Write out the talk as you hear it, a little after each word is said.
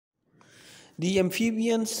The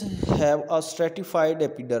amphibians have a stratified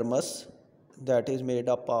epidermis that is made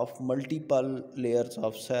up of multiple layers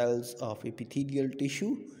of cells of epithelial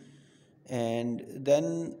tissue, and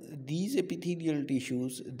then these epithelial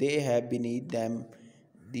tissues, they have beneath them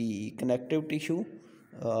the connective tissue,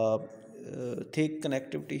 thick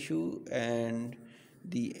connective tissue, and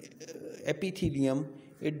the epithelium.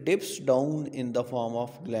 It dips down in the form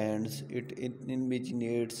of glands. It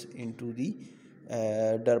invaginates into the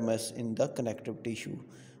dermis in the connective tissue.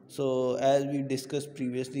 So as we discussed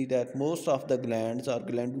previously, that most of the glands are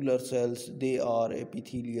glandular cells, they are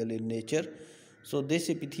epithelial in nature. So this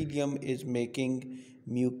epithelium is making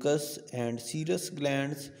mucus and serous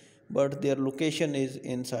glands, but their location is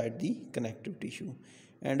inside the connective tissue.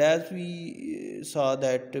 And as we saw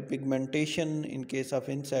that pigmentation in case of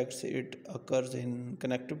insects, it occurs in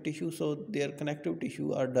connective tissue. So their connective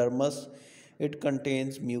tissue or dermis, it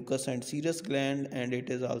contains mucus and serous gland, and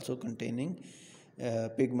it is also containing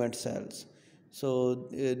pigment cells. So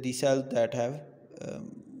the cells that have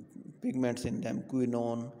pigments in them,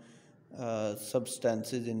 quinone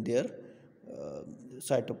substances in their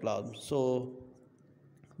cytoplasm. So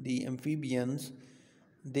the amphibians,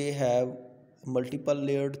 they have multiple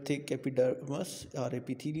layered thick epidermis or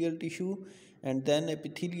epithelial tissue, and then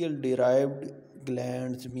epithelial derived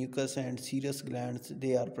glands, mucus and serous glands,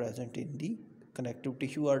 they are present in the connective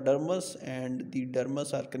tissue or dermis. And the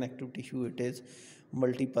dermis or connective tissue, it is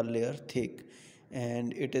multiple layer thick,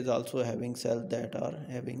 and it is also having cells that are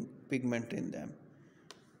having pigment in them.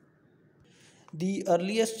 The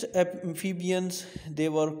earliest amphibians, they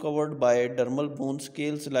were covered by dermal bone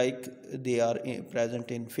scales like they are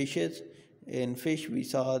present in fishes. In fish, we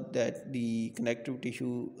saw that the connective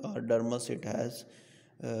tissue or dermis, it has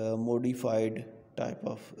modified type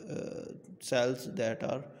of cells that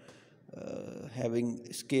are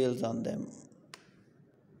having scales on them.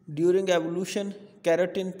 During evolution,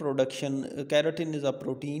 keratin production, keratin is a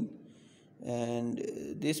protein, and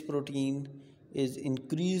this protein is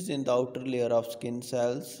increased in the outer layer of skin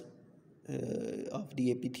cells of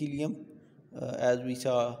the epithelium. As we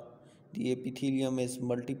saw, the epithelium is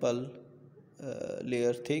multiple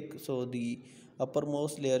layer thick, so the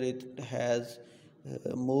uppermost layer, it has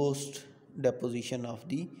most deposition of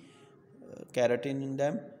the keratin in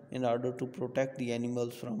them in order to protect the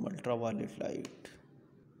animals from ultraviolet light.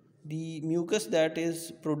 The mucus that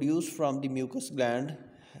is produced from the mucus gland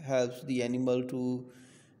helps the animal to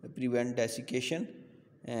prevent desiccation,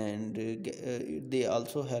 and they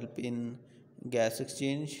also help in gas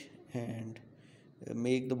exchange and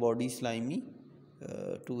make the body slimy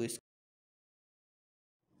to escape.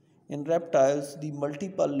 In reptiles, the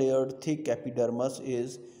multiple layered thick epidermis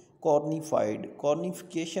is cornified.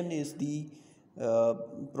 Cornification is the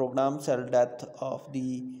programmed cell death of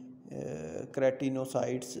the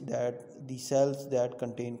keratinocytes, that the cells that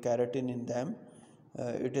contain keratin in them.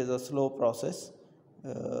 It is a slow process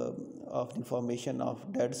of the formation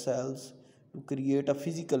of dead cells to create a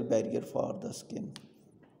physical barrier for the skin.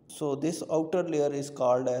 So this outer layer is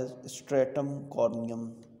called as stratum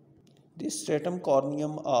corneum. This stratum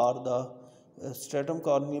corneum, or the stratum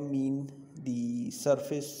corneum, mean the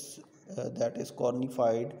surface that is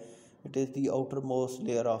cornified. It is the outermost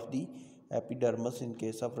layer of the epidermis in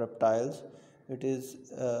case of reptiles. It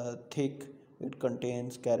is thick. It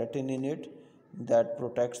contains keratin in it that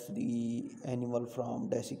protects the animal from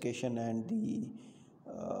desiccation and the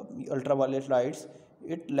ultraviolet lights.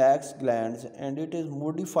 It lacks glands, and it is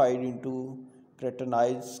modified into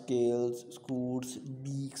keratinized scales, scutes,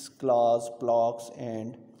 beaks, claws, plaques,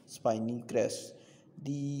 and spiny crests.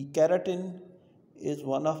 The keratin is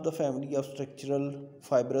one of the family of structural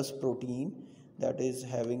fibrous protein that is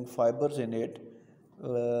having fibers in it.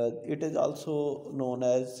 It is also known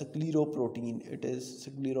as scleroprotein. It is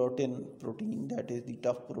sclerotin protein, that is the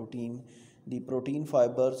tough protein. The protein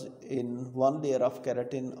fibers in one layer of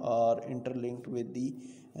keratin are interlinked with the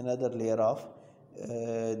another layer of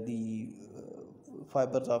the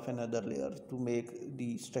fibers of another layer to make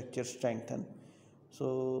the structure strengthen.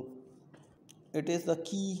 So it is the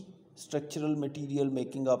key structural material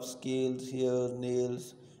making up scales, hairs,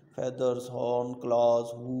 nails, feathers, horn,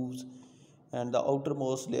 claws, hooves, and the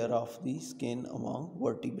outermost layer of the skin among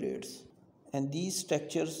vertebrates. And these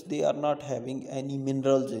structures, they are not having any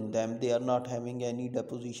minerals in them. They are not having any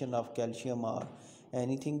deposition of calcium or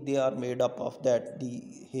anything. They are made up of that, the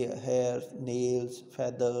hair, nails,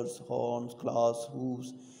 feathers, horns, claws,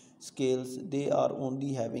 hooves, scales. They are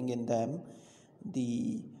only having in them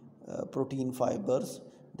the protein fibers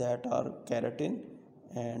that are keratin,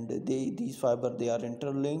 and these fibers, they are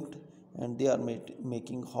interlinked, and they are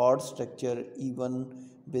making hard structure even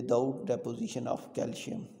without deposition of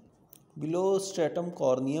calcium. Below stratum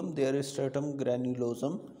corneum, there is stratum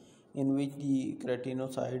granulosum, in which the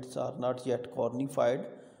keratinocytes are not yet cornified,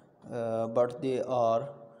 but they are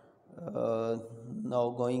now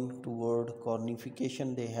going toward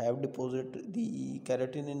cornification. They have deposited the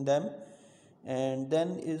keratin in them. And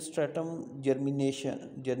then is stratum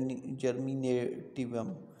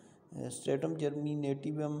germinativum. Stratum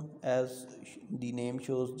germinativum, as the name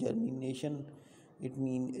shows, germination, it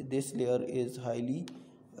means this layer is highly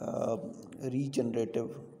uh,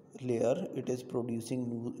 regenerative layer. It is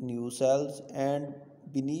producing new cells, and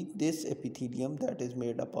beneath this epithelium that is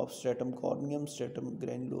made up of stratum corneum, stratum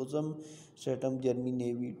granulosum, stratum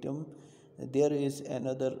germinativum, there is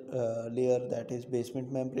another layer, that is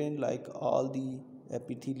basement membrane. Like all the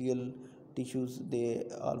epithelial tissues, they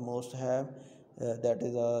almost have that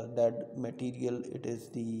is a dead material. It is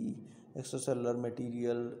the extracellular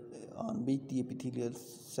material on which the epithelial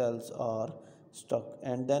cells are stuck.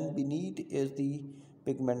 And then beneath is the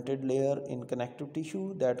pigmented layer in connective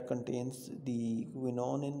tissue that contains the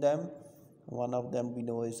quinone in them. One of them we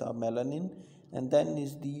know is a melanin. And then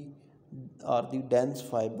is the are the dense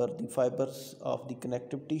fiber, the fibers of the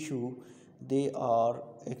connective tissue. They are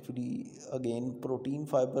actually again protein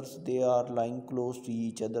fibers. They are lying close to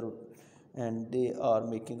each other, and they are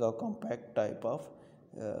making a compact type of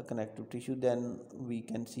connective tissue. Then we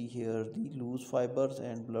can see here the loose fibers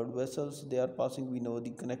and blood vessels. They are passing, we know the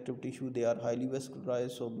connective tissue, they are highly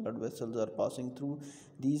vascularized, so blood vessels are passing through.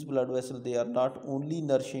 These blood vessels, they are not only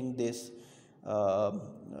nourishing this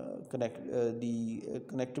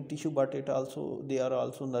connective tissue, but they are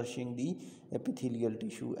also nourishing the epithelial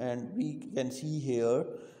tissue. And we can see here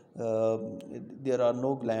there are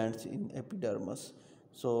no glands in epidermis.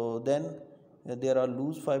 So then there are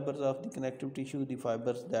loose fibers of the connective tissue, the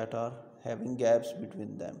fibers that are having gaps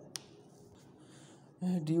between them.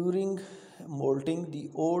 During molting,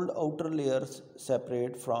 the old outer layers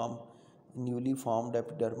separate from newly formed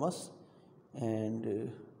epidermis,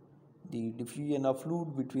 and the diffusion of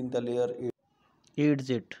fluid between the layer aids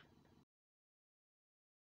it.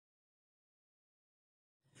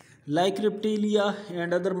 Like reptilia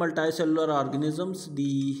and other multicellular organisms,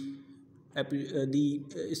 the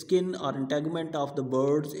skin or integument of the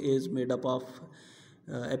birds is made up of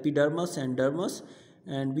epidermis and dermis.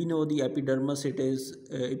 And we know the epidermis, it is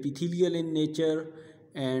epithelial in nature,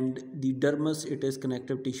 and the dermis, it is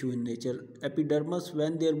connective tissue in nature. Epidermis,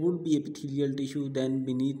 when there would be epithelial tissue, then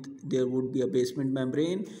beneath there would be a basement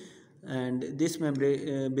membrane. And this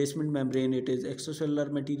basement membrane, it is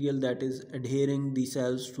extracellular material that is adhering the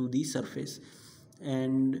cells to the surface.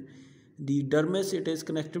 And the dermis, it is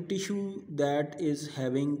connective tissue that is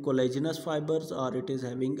having collagenous fibers, or it is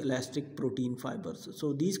having elastic protein fibers.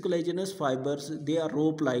 So these collagenous fibers, they are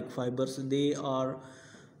rope like fibers. They are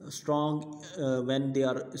strong when they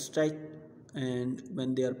are stretched and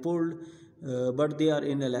when they are pulled, but they are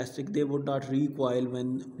inelastic. They would not recoil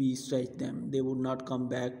when we stretch them. They would not come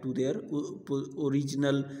back to their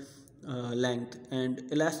original length. And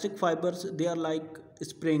elastic fibers, they are like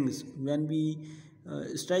springs. When we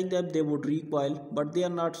strike them, they would recoil, but they are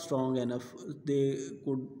not strong enough. They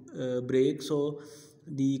could break. So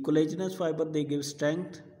the collagenous fiber, they give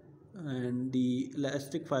strength, and the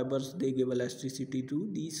elastic fibers, they give elasticity to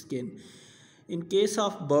the skin. In case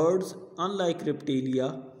of birds, unlike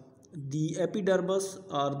reptilia, the epidermis,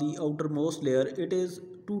 or the outermost layer, it is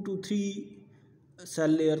 2 to 3 cell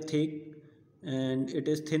layer thick, and it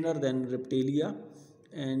is thinner than reptilia.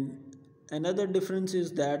 And another difference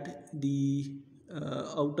is that the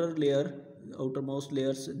outermost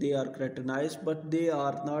layers, they are keratinized, but they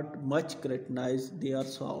are not much keratinized. They are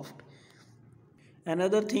soft.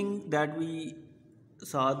 Another thing that we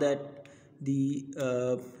saw, that the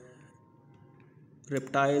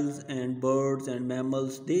reptiles and birds and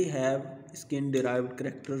mammals, they have skin derived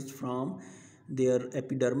characters from their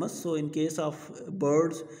epidermis. So in case of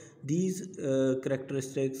birds, these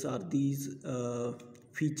characteristics, or these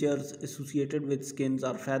features associated with skins,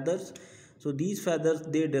 are feathers. So these feathers,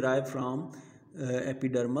 they derive from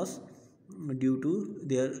epidermis due to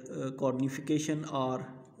their cornification, or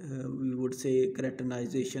we would say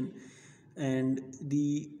keratinization. And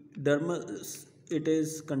the dermis, it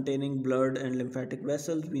is containing blood and lymphatic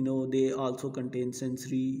vessels. We know they also contain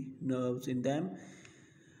sensory nerves in them.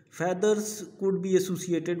 Feathers could be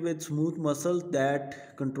associated with smooth muscles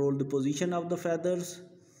that control the position of the feathers.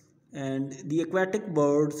 And the aquatic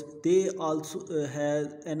birds, they also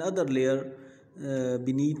have another layer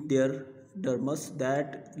beneath their dermis.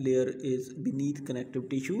 That layer is beneath connective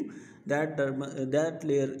tissue. That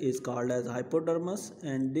layer is called as hypodermis,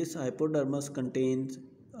 and this hypodermis contains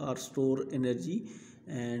or store energy,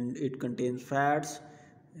 and it contains fats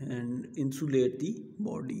and insulate the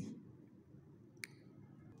body.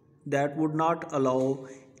 That would not allow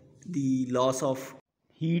the loss of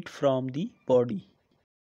heat from the body.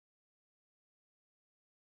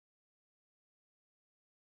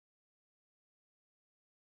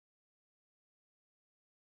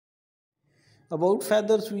 About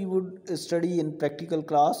feathers, we would study in practical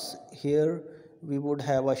class. Here, we would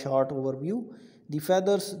have a short overview. The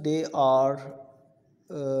feathers, they are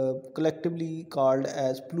collectively called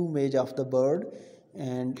as plumage of the bird,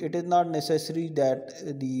 and it is not necessary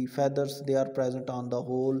that the feathers they are present on the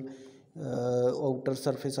whole outer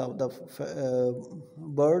surface of the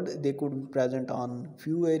bird. They could be present on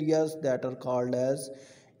few areas that are called as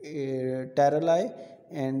terrali,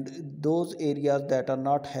 and those areas that are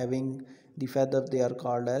not having the feathers they are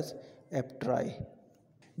called as apteri.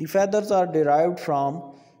 The feathers are derived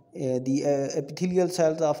from the epithelial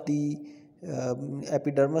cells of the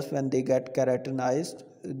epidermis. When they get keratinized,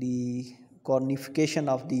 the cornification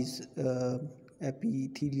of these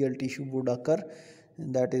epithelial tissue would occur,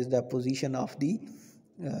 and that is the position of the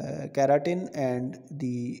keratin and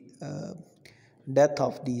the death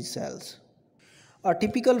of these cells. A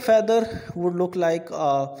typical feather would look like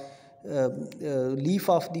leaf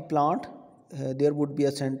of the plant. There would be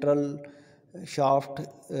a central shaft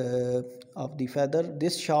of the feather.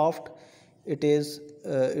 This shaft, it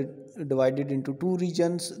divided into two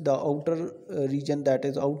regions. The outer region that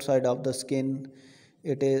is outside of the skin,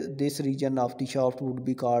 it is this region of the shaft would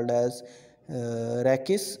be called as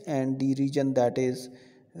rachis, and the region that is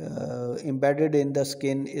embedded in the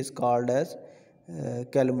skin is called as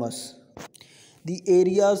calamus. The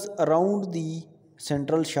areas around the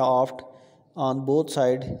central shaft on both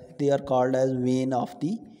sides, they are called as vein of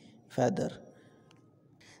the feather.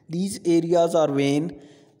 These areas are vein.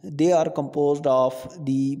 They are composed of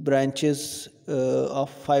the branches of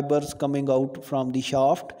fibers coming out from the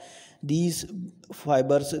shaft. These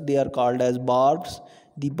fibers they are called as barbs.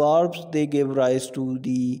 The barbs they give rise to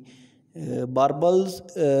the barbules,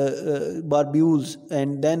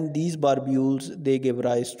 and then these barbules they give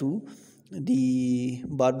rise to the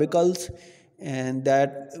barbicles, and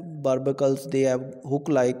that barbicles they have hook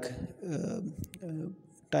like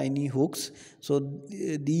tiny hooks. So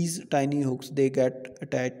these tiny hooks they get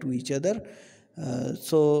attached to each other.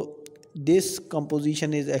 So this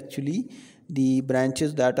composition is actually the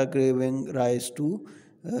branches that are giving rise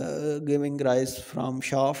from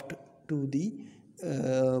shaft to the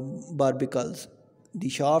barbicles. The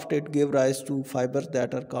shaft it give rise to fibers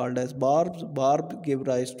that are called as barbs. Barb give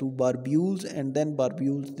rise to barbules, and then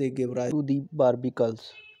barbules they give rise to the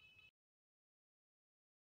barbicles.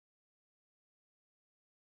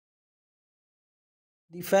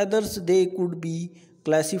 The feathers they could be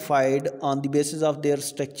classified on the basis of their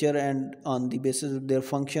structure and on the basis of their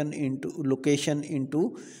function into location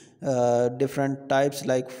into different types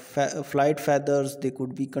like flight feathers. They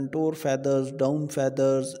could be contour feathers, down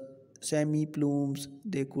feathers, semi plumes.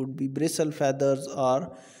 They could be bristle feathers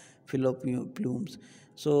or philo plumes.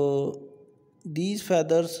 So these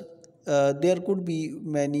feathers, there could be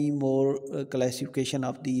many more classification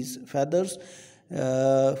of these feathers.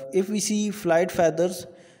 If we see flight feathers,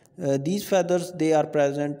 these feathers they are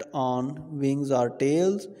present on wings or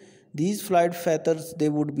tails. These flight feathers they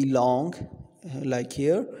would be long, like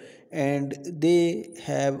here, and they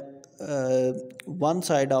have one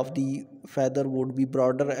side of the feather would be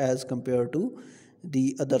broader as compared to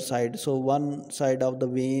the other side. So one side of the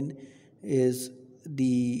vane is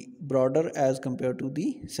the broader as compared to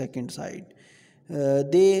the second side.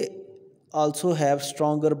 They also have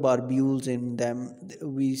stronger barbules in them.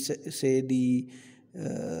 We say the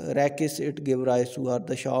rachis it give rise to, or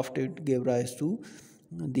the shaft it give rise to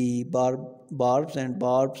the barbs, and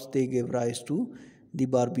barbs they give rise to the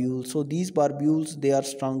barbules. So these barbules they are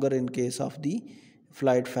stronger in case of the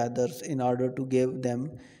flight feathers in order to give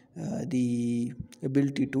them the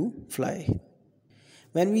ability to fly.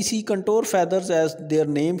 When we see contour feathers, as their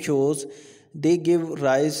name shows, they give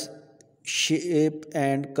rise, shape,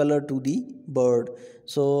 and color to the bird.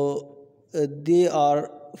 So they are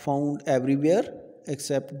found everywhere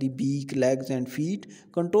except the beak, legs, and feet.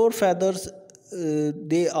 Contour feathers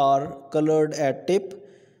they are colored at tip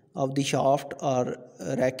of the shaft or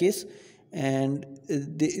rachis, and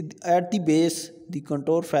at the base the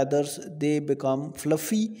contour feathers they become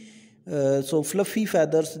fluffy. So fluffy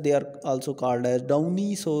feathers they are also called as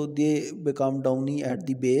downy, so they become downy at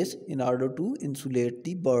the base in order to insulate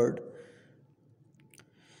the bird.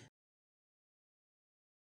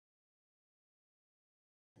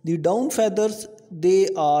 The down feathers they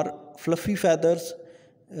are fluffy feathers.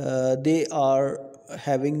 They are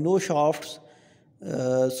having no shafts.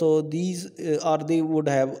 So these or they would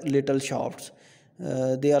have little shafts.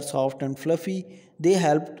 They are soft and fluffy. They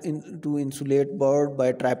help to insulate bird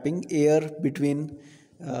by trapping air between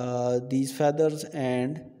these feathers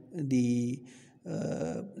and the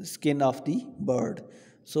skin of the bird.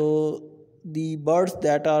 So the birds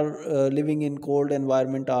that are living in cold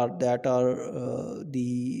environment are that are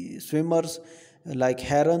the swimmers like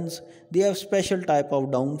herons. They have special type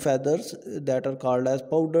of down feathers that are called as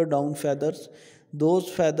powder down feathers. Those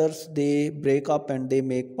feathers they break up and they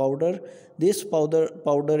make powder. This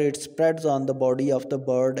powder it spreads on the body of the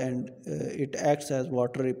bird, and it acts as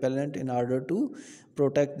water repellent in order to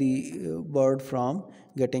protect the bird from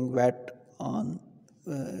getting wet on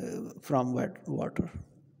from wet water.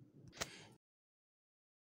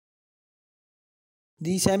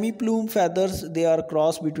 The semi-plume feathers, they are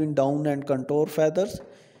cross between down and contour feathers.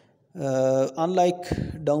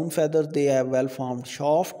 Unlike down feathers, they have well-formed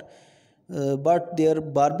shaft, but their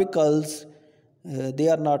barbicals, they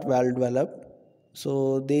are not well developed,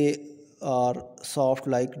 so they are soft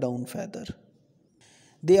like down feather.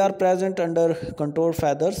 They are present under contour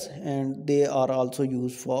feathers, and they are also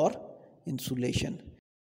used for insulation.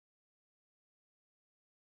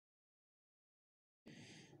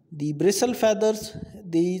 The bristle feathers,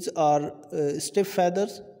 these are stiff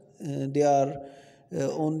feathers. They are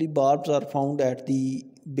only barbs are found at the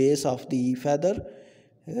base of the feather,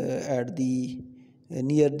 at the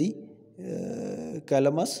near the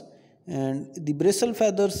calamus, and the bristle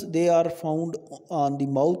feathers they are found on the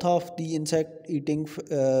mouth of the insect eating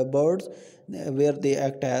birds, where they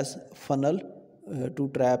act as funnel to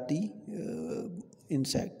trap the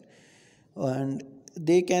insect, and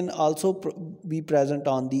they can also be present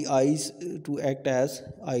on the eyes to act as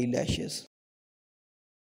eyelashes.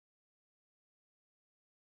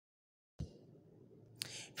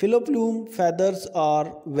 Phyloplume feathers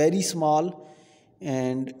are very small,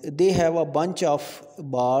 and they have a bunch of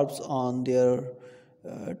barbs on their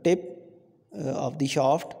tip of the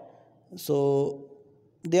shaft. So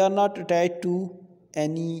they are not attached to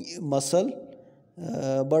any muscle,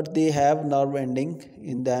 but they have nerve ending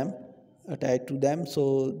in them attached to them.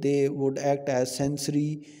 So they would act as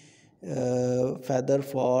sensory feather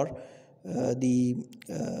for the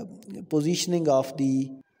positioning of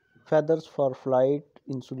the feathers for flight,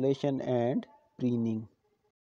 insulation, and preening.